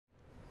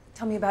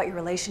Tell me about your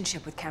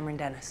relationship with Cameron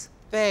Dennis.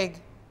 Vague.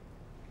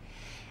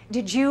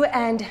 Did you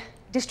and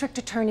District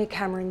Attorney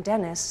Cameron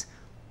Dennis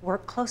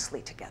work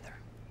closely together?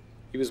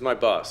 He was my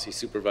boss. He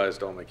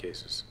supervised all my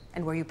cases.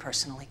 And were you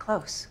personally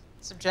close?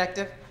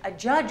 Subjective. A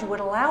judge would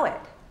allow it.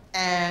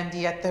 And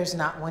yet there's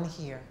not one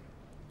here.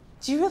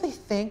 Do you really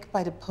think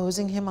by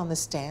deposing him on the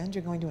stand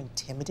you're going to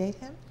intimidate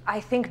him? I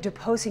think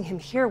deposing him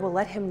here will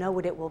let him know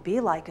what it will be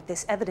like if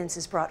this evidence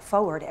is brought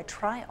forward at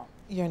trial.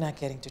 You're not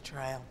getting to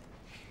trial.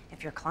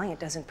 If your client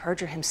doesn't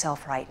perjure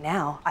himself right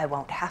now, I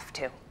won't have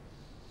to.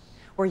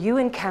 Were you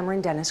and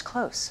Cameron Dennis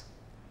close?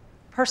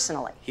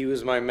 Personally? He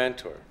was my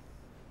mentor.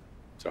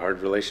 It's a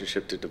hard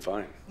relationship to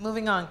define.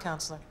 Moving on,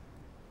 counselor.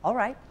 All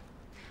right.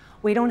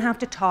 We don't have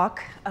to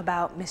talk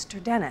about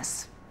Mr.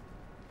 Dennis.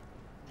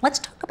 Let's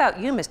talk about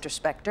you, Mr.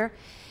 Specter.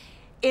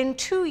 In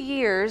 2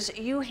 years,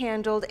 you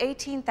handled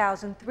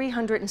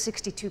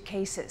 18,362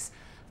 cases,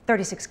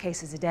 36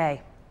 cases a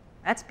day.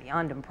 That's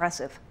beyond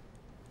impressive.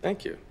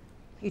 Thank you.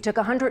 You took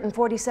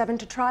 147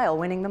 to trial,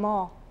 winning them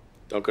all.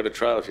 Don't go to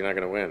trial if you're not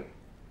going to win.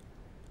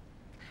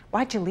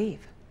 Why'd you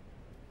leave?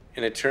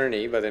 An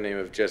attorney by the name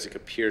of Jessica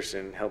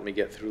Pearson helped me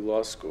get through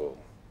law school,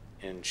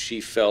 and she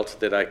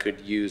felt that I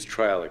could use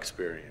trial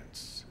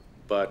experience.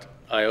 But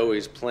I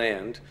always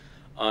planned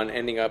on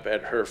ending up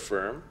at her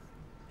firm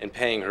and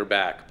paying her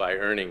back by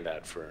earning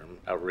that firm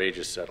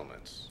outrageous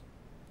settlements.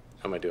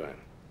 How am I doing?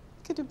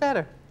 Could do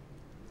better.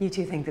 You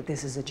two think that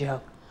this is a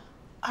joke?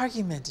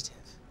 Argumentative.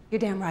 You're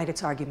damn right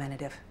it's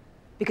argumentative.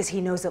 Because he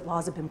knows that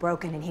laws have been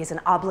broken and he has an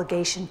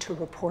obligation to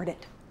report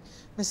it.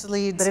 Miss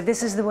Leeds. But if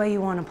this is the way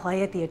you want to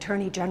play it, the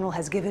Attorney General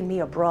has given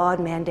me a broad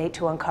mandate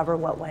to uncover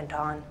what went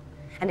on.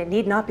 And it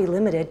need not be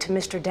limited to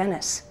Mr.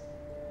 Dennis.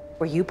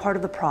 Were you part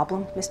of the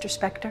problem, Mr.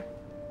 Specter?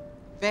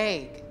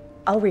 Vague.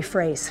 I'll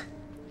rephrase.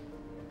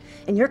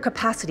 In your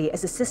capacity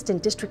as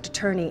Assistant District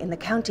Attorney in the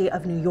County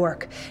of New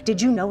York,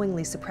 did you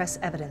knowingly suppress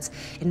evidence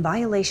in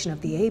violation of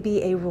the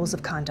ABA Rules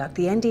of Conduct,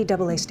 the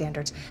NDAA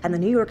standards, and the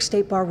New York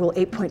State Bar Rule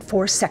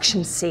 8.4,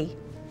 Section C?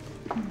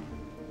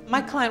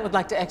 My client would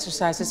like to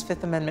exercise his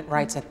Fifth Amendment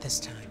rights at this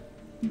time.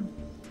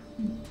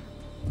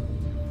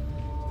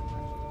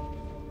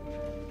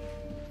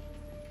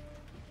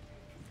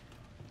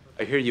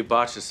 I hear you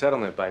botched a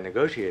settlement by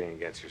negotiating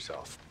against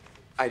yourself.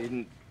 I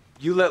didn't.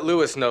 You let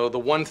Lewis know the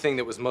one thing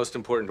that was most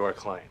important to our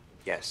client.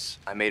 Yes,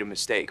 I made a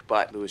mistake,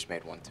 but Lewis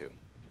made one too.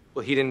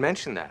 Well, he didn't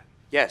mention that.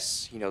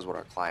 Yes, he knows what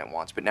our client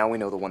wants, but now we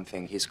know the one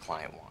thing his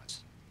client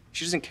wants.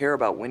 She doesn't care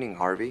about winning,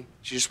 Harvey.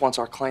 She just wants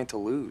our client to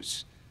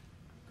lose.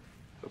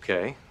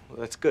 Okay, well,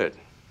 that's good.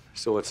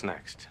 So what's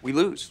next? We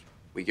lose.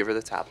 We give her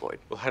the tabloid.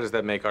 Well, how does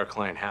that make our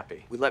client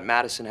happy? We let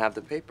Madison have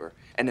the paper,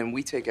 and then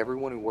we take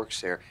everyone who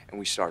works there and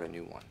we start a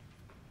new one.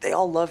 They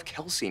all love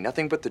Kelsey.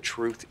 Nothing but the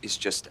truth is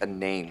just a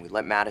name. We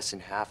let Madison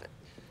have it.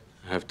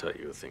 I've taught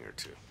you a thing or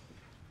two.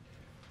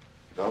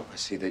 Well, I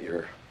see that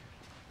you're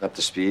up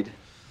to speed.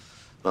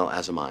 Well,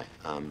 as am I.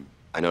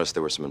 I noticed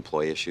there were some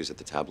employee issues at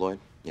the tabloid.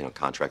 You know,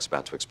 contracts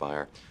about to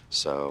expire.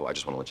 So I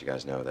just want to let you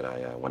guys know that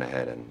I went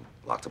ahead and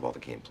locked up all the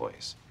key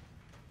employees.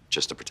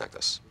 Just to protect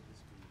us.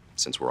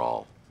 Since we're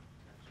all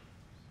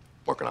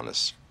working on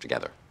this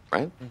together,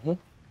 right? Mm-hmm.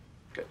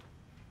 Good.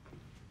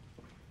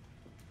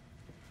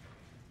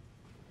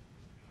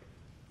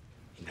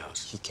 He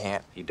knows. He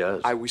can't. He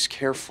does. I was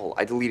careful.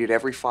 I deleted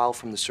every file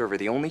from the server.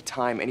 The only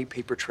time any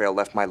paper trail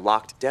left my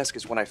locked desk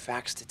is when I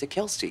faxed it to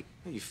Kelsey.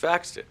 You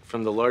faxed it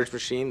from the large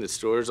machine that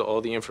stores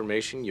all the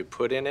information you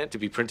put in it to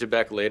be printed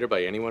back later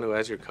by anyone who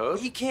has your code?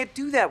 He can't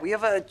do that. We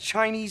have a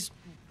Chinese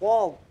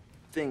wall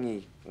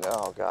thingy.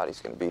 Oh, God,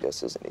 he's gonna beat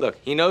us, isn't he? Look,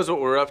 he knows what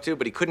we're up to,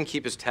 but he couldn't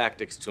keep his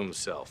tactics to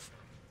himself.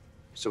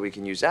 So we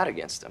can use that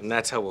against him. And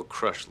that's how we'll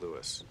crush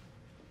Lewis.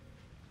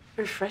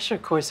 Refresher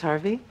course,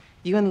 Harvey.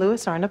 You and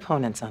Lewis aren't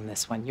opponents on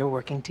this one. You're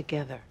working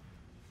together.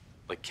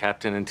 Like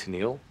Captain and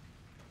Tennille?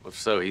 If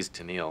so, he's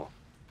Tennille.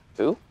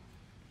 Who?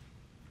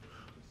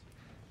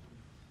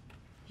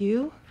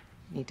 You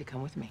need to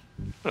come with me.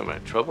 Am I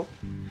in trouble?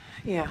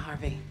 Yeah,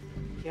 Harvey.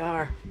 You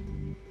are.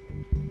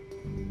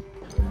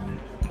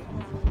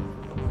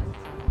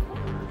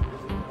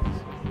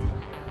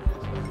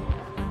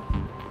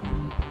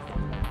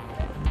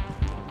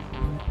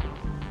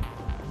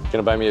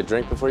 Gonna buy me a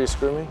drink before you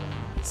screw me?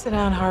 Sit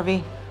down,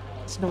 Harvey.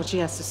 Let's know what she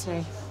has to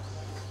say.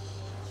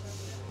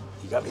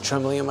 You got me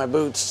trembling in my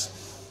boots.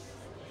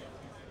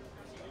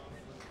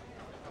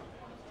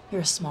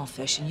 You're a small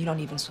fish and you don't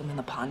even swim in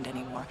the pond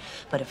anymore.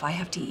 But if I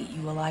have to eat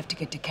you alive to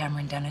get to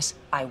Cameron Dennis,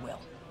 I will.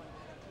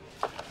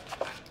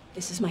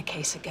 This is my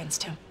case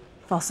against him.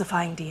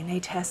 Falsifying DNA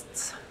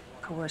tests,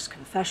 coerced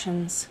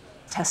confessions,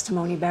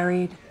 testimony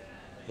buried.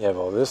 You have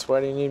all this, why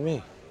do you need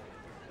me?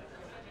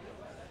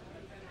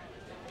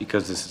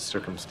 Because this is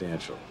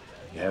circumstantial.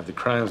 You have the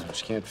crimes, but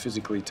you can't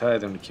physically tie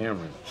them to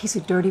Cameron. He's a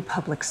dirty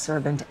public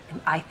servant,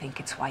 and I think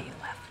it's why you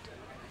left.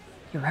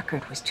 Your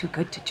record was too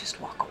good to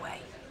just walk away.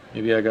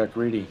 Maybe I got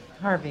greedy.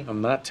 Harvey.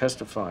 I'm not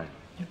testifying.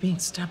 You're being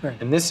stubborn.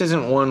 And this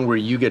isn't one where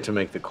you get to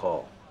make the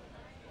call.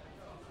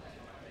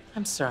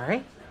 I'm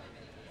sorry.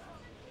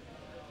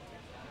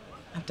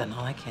 I've done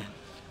all I can.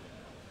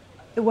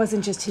 It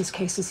wasn't just his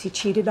cases he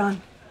cheated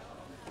on.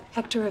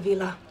 Hector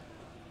Avila.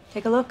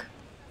 Take a look.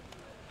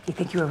 You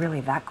think you were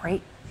really that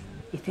great?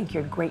 You think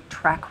your great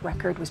track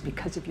record was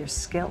because of your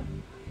skill?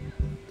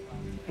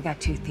 I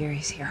got two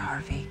theories here,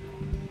 Harvey.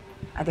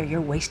 Either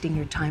you're wasting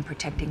your time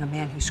protecting a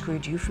man who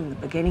screwed you from the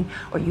beginning,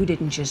 or you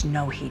didn't just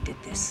know he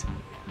did this.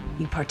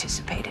 You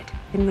participated,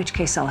 in which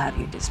case I'll have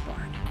you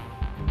disbarred.